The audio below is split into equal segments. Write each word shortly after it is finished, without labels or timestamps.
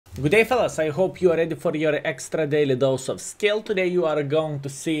Good day fellas, I hope you are ready for your extra daily dose of skill. Today you are going to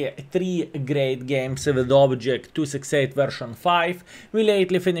see 3 great games with Object 268 version 5. We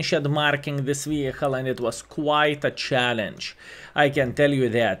lately finished marking this vehicle and it was quite a challenge. I can tell you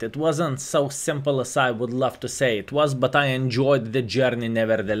that. It wasn't so simple as I would love to say it was, but I enjoyed the journey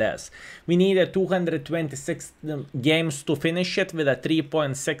nevertheless. We needed 226 games to finish it with a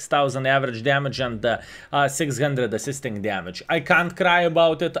 3.6 thousand average damage and 600 assisting damage. I can't cry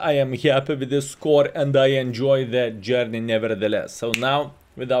about it. I am happy with the score and I enjoy the journey nevertheless. So now,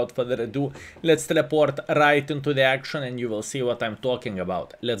 without further ado, let's teleport right into the action and you will see what I'm talking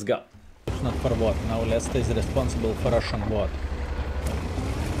about. Let's go. It's not for what. Now Lesta is responsible for Russian what.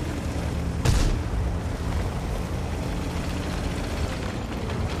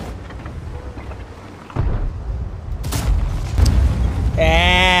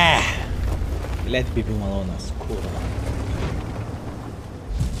 Let Bibi Malonas, kurwa.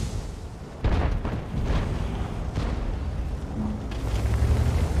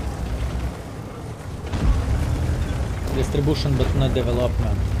 Distribution but not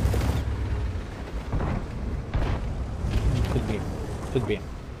development. Could be. Could be.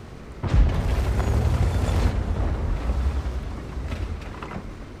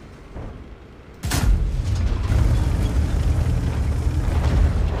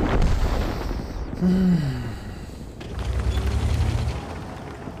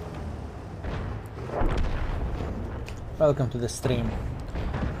 Welcome to the stream.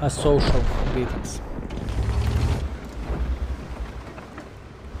 A social greetings.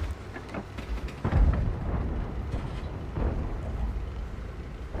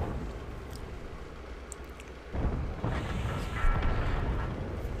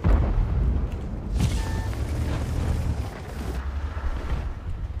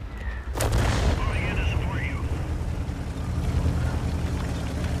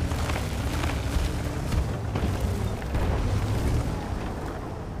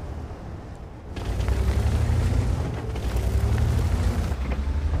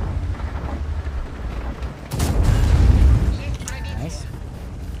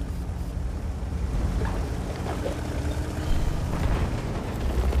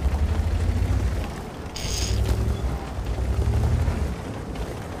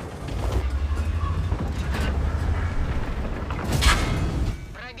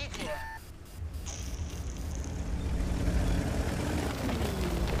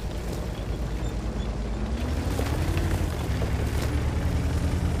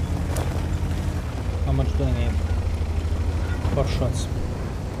 How much do I need? 4 shots.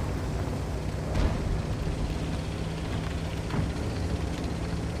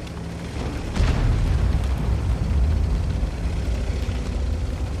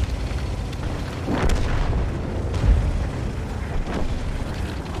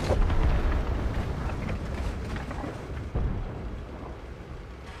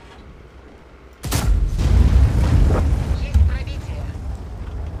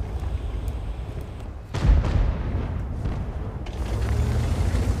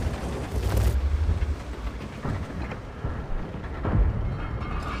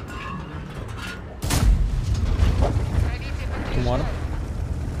 Tomorrow.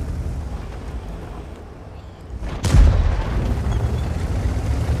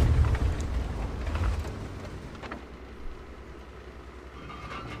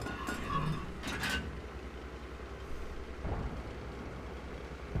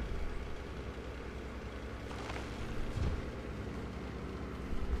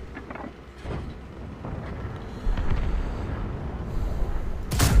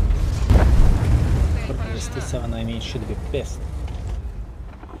 For this T7 I mean should be pissed.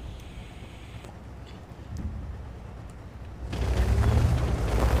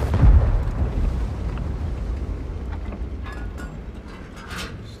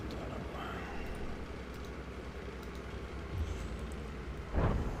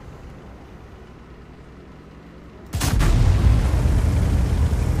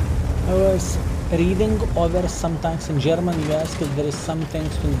 I was reading over sometimes in German you ask if there is some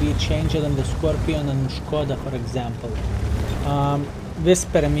things will be changed in the Scorpion and Skoda, for example.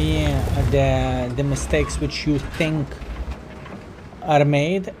 Whisper me the mistakes which you think are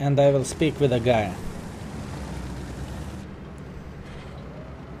made and I will speak with a guy.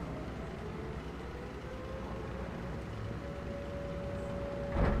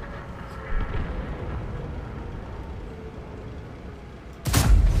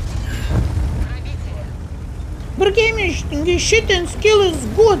 The shit and skill is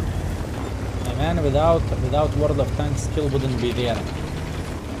good. Man, without World of Tanks, skill wouldn't be there.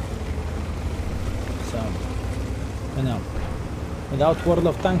 So, you know. Without World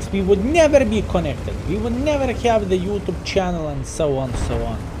of Tanks, we would never be connected. We would never have the YouTube channel and so on, so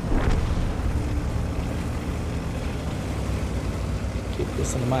on. Keep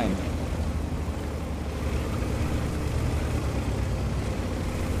this in mind.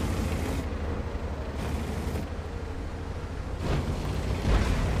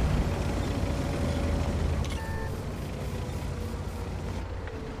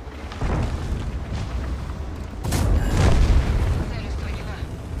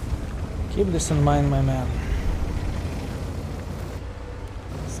 Keep this in mind, my man.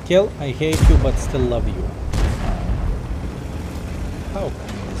 Skill, I hate you but still love you. How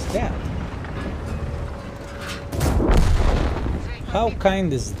kind is that? How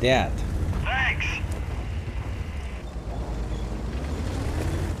kind is that? Thanks.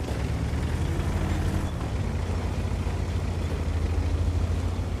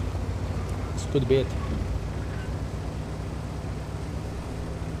 This could be it.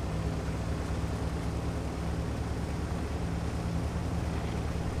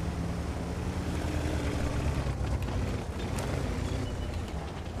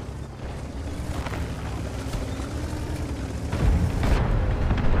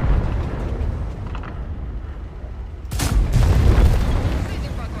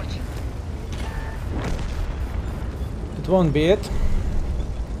 It won't be it,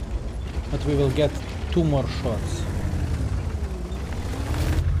 but we will get 2 more shots.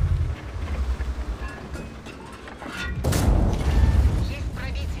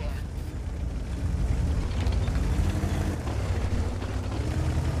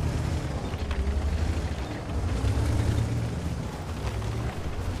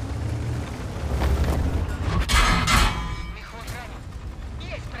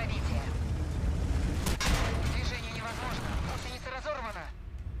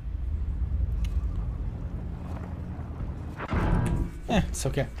 It's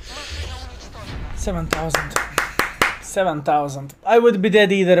okay. 7,000. 7,000. I would be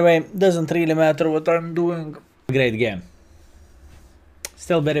dead either way. Doesn't really matter what I'm doing. Great game.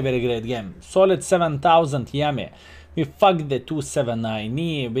 Still very, very great game. Solid 7,000, yummy. We fucked the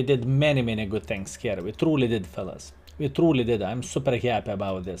 279E. We did many, many good things here. We truly did, fellas. We truly did. I'm super happy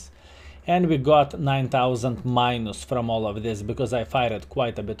about this. And we got 9,000 minus from all of this because I fired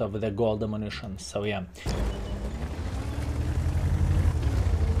quite a bit of the gold ammunition. So yeah.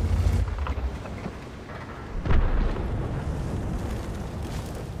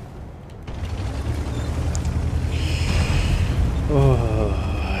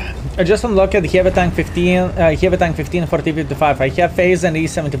 I just unlocked Heavy Tank 15, Heavy Tank 15 for T55. I have Phase and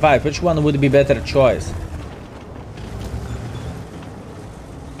E75. Which one would be better choice?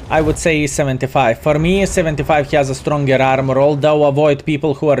 I would say E75. For me, E75 has a stronger armor, although avoid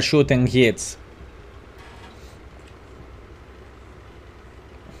people who are shooting hits.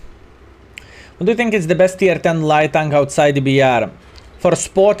 What do you think is the best tier 10 light tank outside the BR? For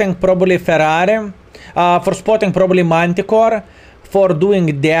spotting, probably Ferrari. For spotting, probably Manticore. For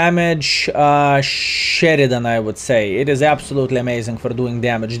doing damage, Sheridan, I would say. It is absolutely amazing for doing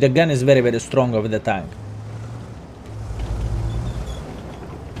damage. The gun is very, very strong of the tank.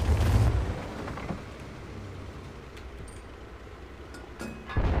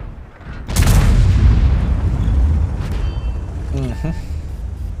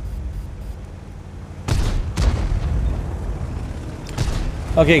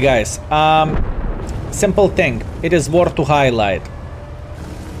 Okay, guys. Simple thing. It is worth to highlight.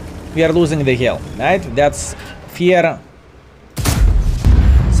 We are losing the hill, right? That's fear.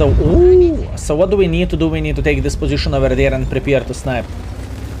 So, ooh. So what do we need to do? We need to take this position over there and prepare to snipe.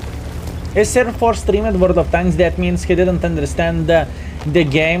 Is Sir 4 streamed World of Tanks? That means he didn't understand the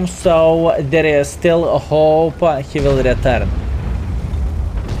game, so there is still a hope he will return.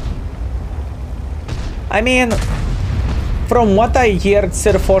 I mean, from what I heard,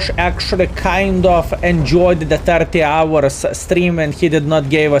 Sir Fosh actually kind of enjoyed the 30 hours stream and he did not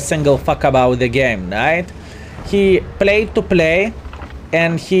give a single fuck about the game, right? He played to play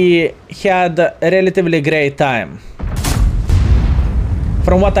and he had a relatively great time.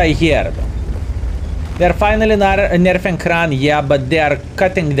 From what I heard. They're finally nerfing Kran, yeah, but they are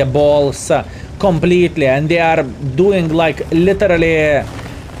cutting the balls completely and they are doing like literally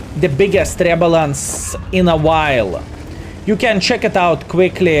the biggest rebalance in a while. You can check it out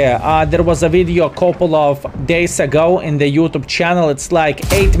quickly. There was a video a couple of days ago in the YouTube channel. It's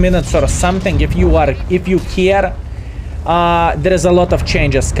like 8 minutes or something. If you care, there is a lot of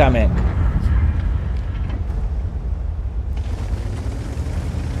changes coming.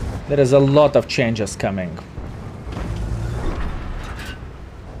 There is a lot of changes coming.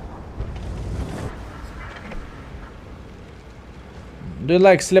 Do you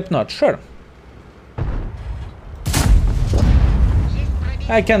like Slipknot? Sure.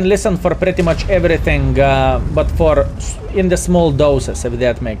 I can listen for pretty much everything, but in the small doses, if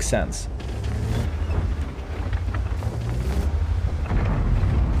that makes sense.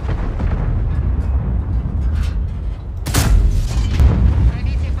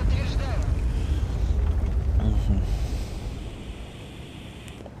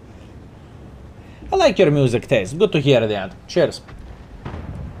 I like your music taste. Good to hear that. Cheers.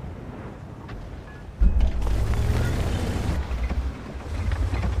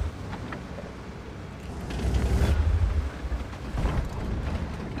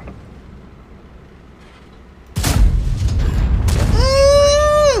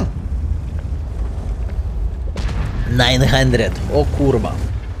 Mm. 900. O kurwa.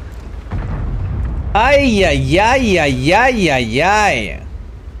 Ay, ay, ay, ay, ay, ay, ay.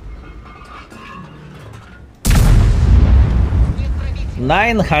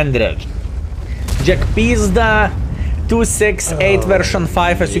 900. Jack Pizda 268 version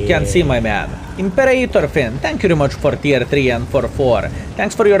 5, as you can see, my man. Imperator Finn, thank you very much for tier 3 and for 4.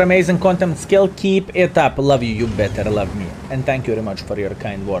 Thanks for your amazing content skill. Keep it up. Love you. You better love me. And thank you very much for your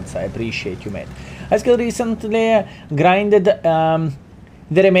kind words. I appreciate you, mate. I still recently grinded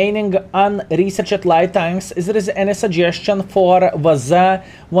the remaining unresearched light tanks. Is there any suggestion for Vaza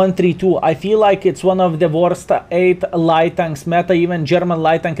 132? I feel like it's one of the worst 8 light tanks meta. Even German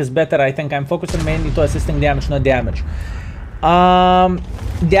light tank is better. I think I'm focusing mainly to assisting damage, not damage.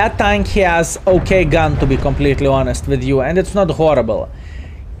 That tank has okay gun, to be completely honest with you, and it's not horrible.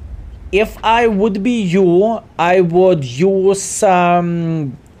 If I would be you, I would use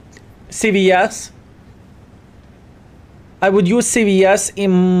CVS. I would use CVS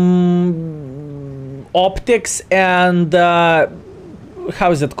in optics and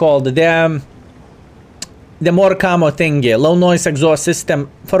how is it called? The more camo thingy, low noise exhaust system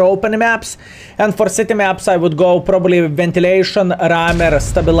for open maps, and for city maps I would go probably ventilation, rammer,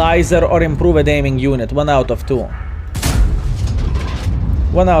 stabilizer, or improved aiming unit. 1 out of 2.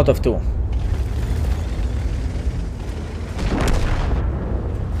 1 out of 2.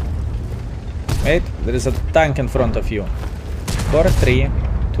 Wait, there is a tank in front of you. 4, 3,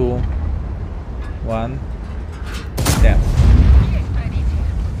 2, 1. Damn.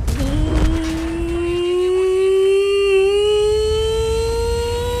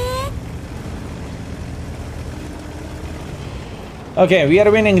 Okay, we are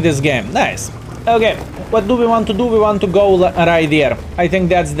winning this game. Nice. Okay, what do we want to do? We want to go right there. I think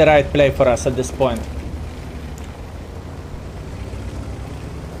that's the right play for us at this point.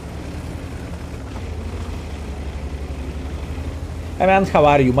 Hey man, how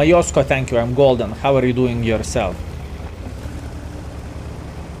are you? Mayosko, thank you, I'm golden. How are you doing yourself?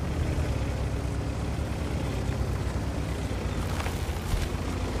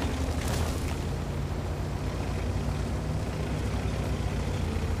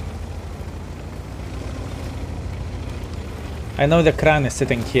 I know the crane is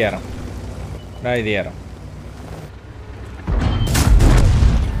sitting here. Right here.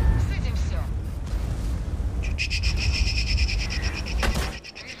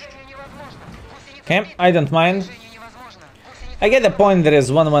 Okay, I don't mind. I get the point, there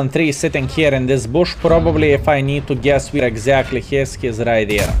is 113 sitting here in this bush. Probably, if I need to guess where exactly he is, he's right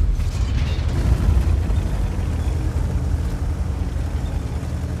here.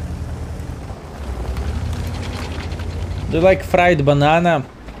 Do you like fried banana?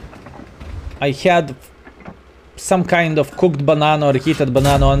 I had some kind of cooked banana or heated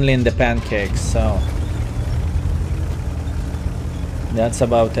banana only in the pancakes, so that's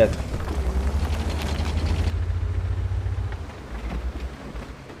about it.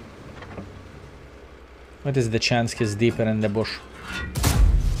 What is the chance he's deeper in the bush?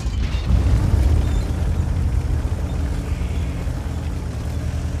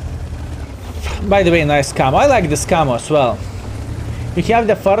 By the way, nice camo. I like this camo as well. You have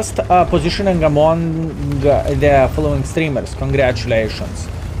the first positioning among the following streamers. Congratulations.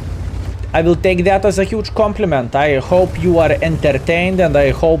 I will take that as a huge compliment. I hope you are entertained and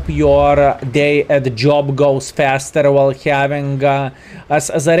I hope your day at the job goes faster while having us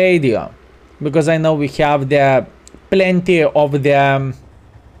as a radio. Because I know we have plenty of the...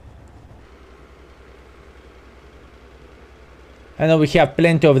 I know we have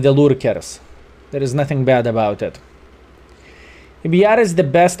plenty of the lurkers. There is nothing bad about it. EBR is the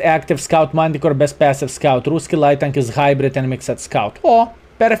best active scout, Manticore best passive scout, Ruski light tank is hybrid and mixed scout. Oh,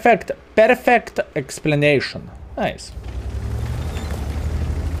 perfect, perfect explanation. Nice.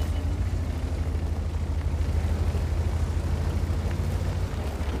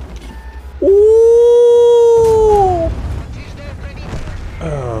 Ooh.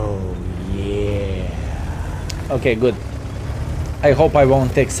 Okay, good. I hope I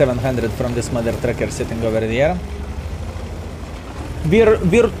won't take 700 from this mother trucker sitting over there.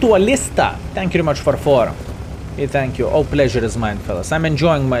 Virtualista, thank you very much for 4. Hey, thank you. Oh, pleasure is mine, fellas. I'm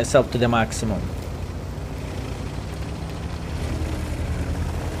enjoying myself to the maximum.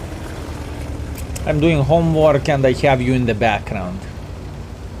 I'm doing homework and I have you in the background.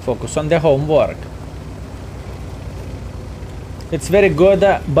 Focus on the homework. It's very good,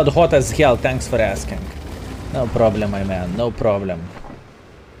 but hot as hell. Thanks for asking. No problem, my man. No problem.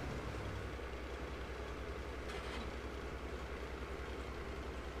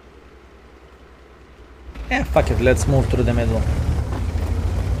 Yeah, fuck it. Let's move through the middle.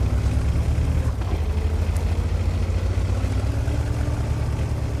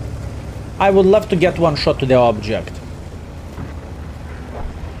 I would love to get one shot to the object.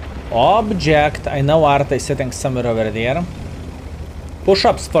 Object. I know Art is sitting somewhere over there.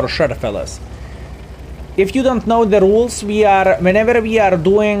 Push-ups for sure, fellas. If you don't know the rules, whenever we are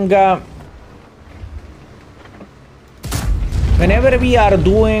doing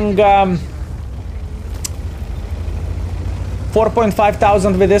 4.5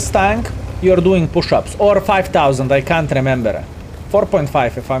 thousand with this tank, you're doing push-ups, or 5,000, I can't remember.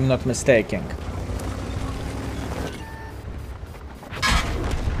 4.5 if I'm not mistaken.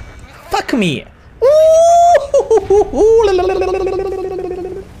 Fuck me!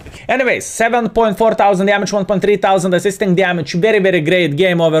 Anyways, 7.4 thousand damage, 1.3 thousand assisting damage. Very, very great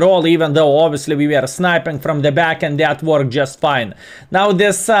game overall, even though obviously we were sniping from the back and that worked just fine. Now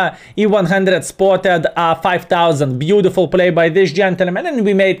this E100 spotted 5,000. Beautiful play by this gentleman, and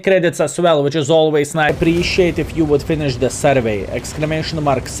we made credits as well, which is always nice. I appreciate if you would finish the survey. Exclamation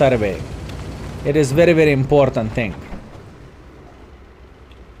mark survey. It is very, very important thing.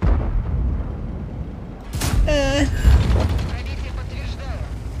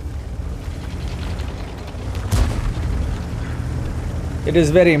 It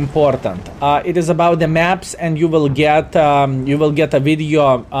is very important. It is about the maps, and you will get a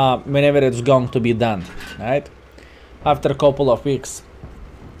video whenever it's going to be done, right? After a couple of weeks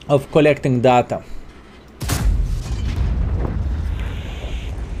of collecting data.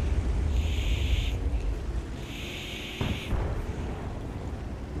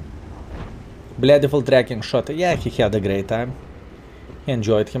 Bloodful tracking shot. Yeah, he had a great time. He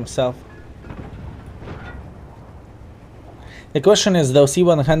enjoyed himself. The question is, those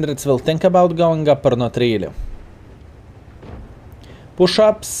E100s will think about going up or not really?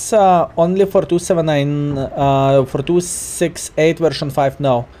 Push-ups only for 279, for 268 version 5,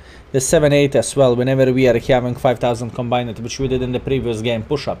 no. The 78 as well, whenever we are having 5,000 combined, which we did in the previous game.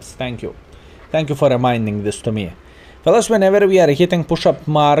 Push-ups, thank you. Thank you for reminding this to me. Fellas, whenever we are hitting push-up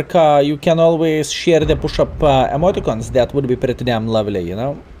mark, you can always share the push-up emoticons. That would be pretty damn lovely, you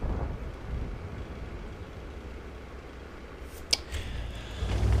know?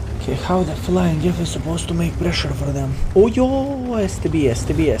 Okay, how the flying F is supposed to make pressure for them? Oh yo, STB,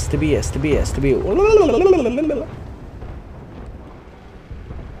 STB, STB, STB, STB.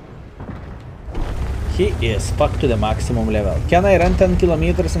 He is fucked to the maximum level. Can I run 10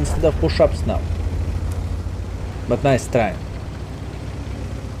 kilometers instead of push-ups? No. But nice try.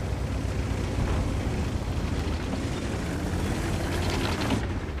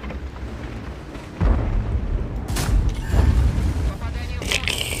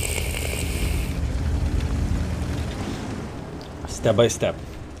 Step by step.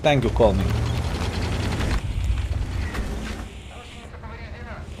 Thank you, call me.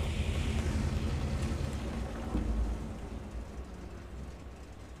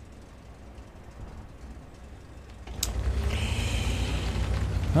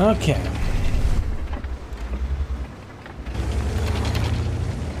 Okay.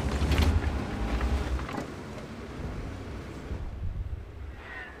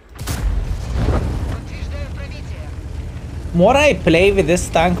 More I play with this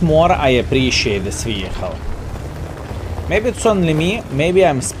tank, more I appreciate this vehicle. Maybe it's only me, maybe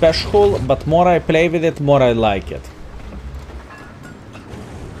I'm special, but more I play with it, more I like it.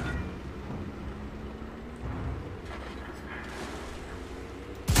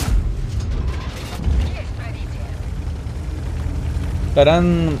 I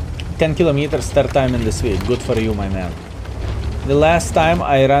ran 10 kilometers third time in this week. Good for you, my man. The last time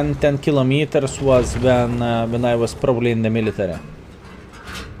I ran 10 kilometers was when I was probably in the military.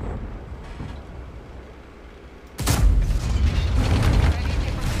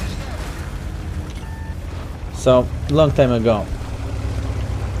 So, long time ago.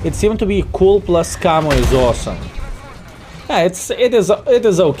 It seemed to be cool, plus camo is awesome. Yeah, it is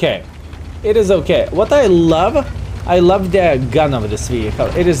okay. It is okay. What I I love the gun of this vehicle.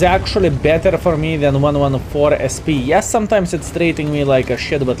 It is actually better for me than 114 SP. Yes, sometimes it's treating me like a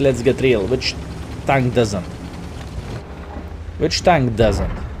shit, but let's get real. Which tank doesn't? Which tank doesn't?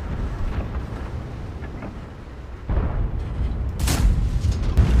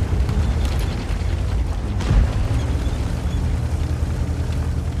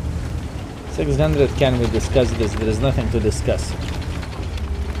 Can we discuss this? There is nothing to discuss.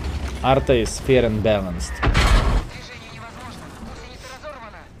 Arta is fair and balanced.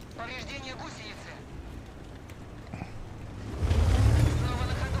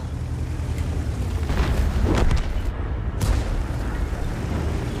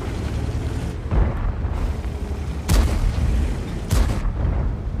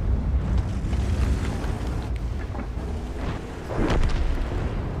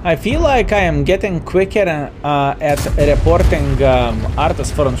 I feel like I am getting quicker at reporting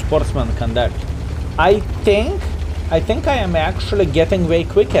artists for sportsman conduct. I think I am actually getting way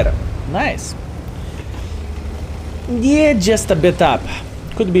quicker. Nice. Yeah, just a bit up.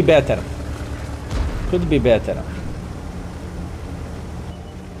 Could be better. Could be better.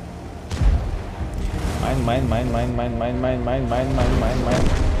 Mine.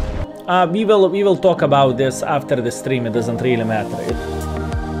 We will talk about this after the stream. It doesn't really matter.